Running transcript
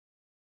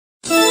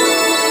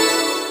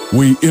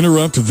We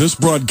interrupt this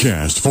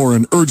broadcast for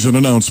an urgent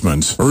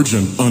announcement.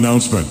 Urgent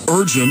announcement.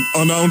 Urgent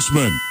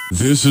announcement.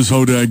 This is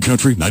Hodag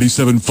Country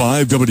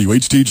 97.5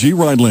 WHDG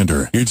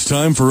Rhinelander. It's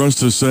time for us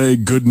to say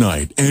good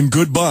night and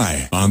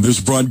goodbye on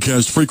this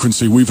broadcast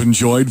frequency we've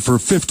enjoyed for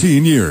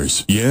 15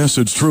 years. Yes,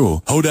 it's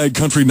true. Hodag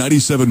Country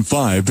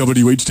 97.5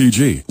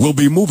 WHDG will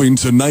be moving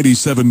to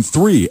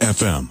 97.3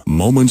 FM.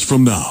 Moments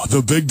from now,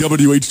 the big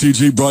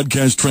WHDG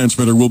broadcast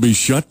transmitter will be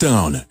shut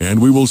down,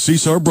 and we will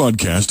cease our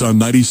broadcast on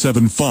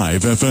 97.5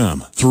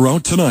 FM.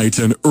 Throughout tonight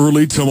and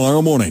early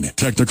tomorrow morning,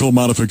 technical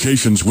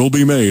modifications will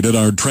be made at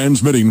our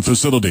transmitting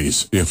facilities.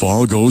 If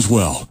all goes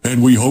well,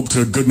 and we hope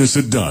to goodness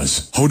it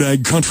does,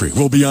 Hodag Country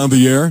will be on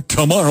the air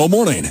tomorrow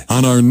morning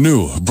on our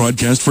new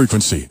broadcast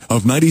frequency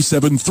of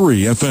 97.3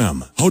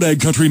 FM. Hodag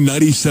Country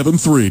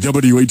 97.3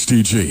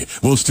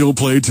 WHDG will still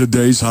play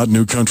today's hot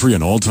new country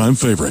and all-time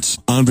favorites.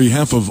 On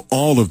behalf of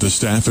all of the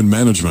staff and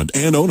management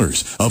and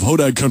owners of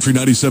Hodag Country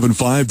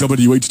 97.5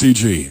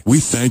 WHDG, we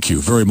thank you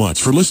very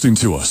much for listening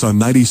to us on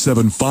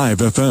 97.5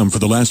 FM for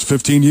the last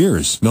 15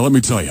 years. Now let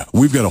me tell you,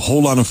 we've got a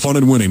whole lot of fun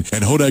and winning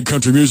and Hodag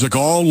Country music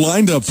all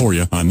lined up for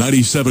you on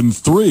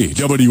 97.3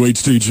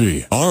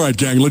 WHDG. All right,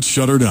 gang, let's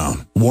shut her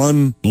down.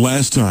 One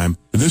last time.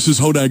 This is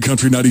Hodag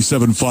Country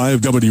 97.5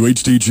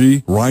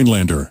 WHDG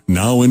Rhinelander,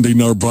 now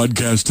ending our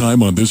broadcast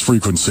time on this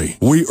frequency.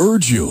 We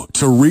urge you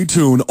to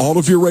retune all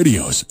of your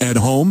radios at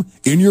home,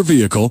 in your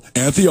vehicle,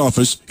 at the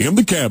office, in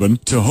the cabin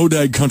to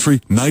Hodag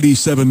Country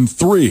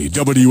 97.3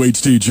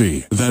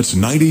 WHDG. That's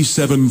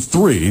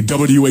 97.3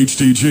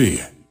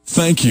 WHDG.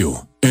 Thank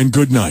you and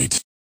good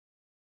night.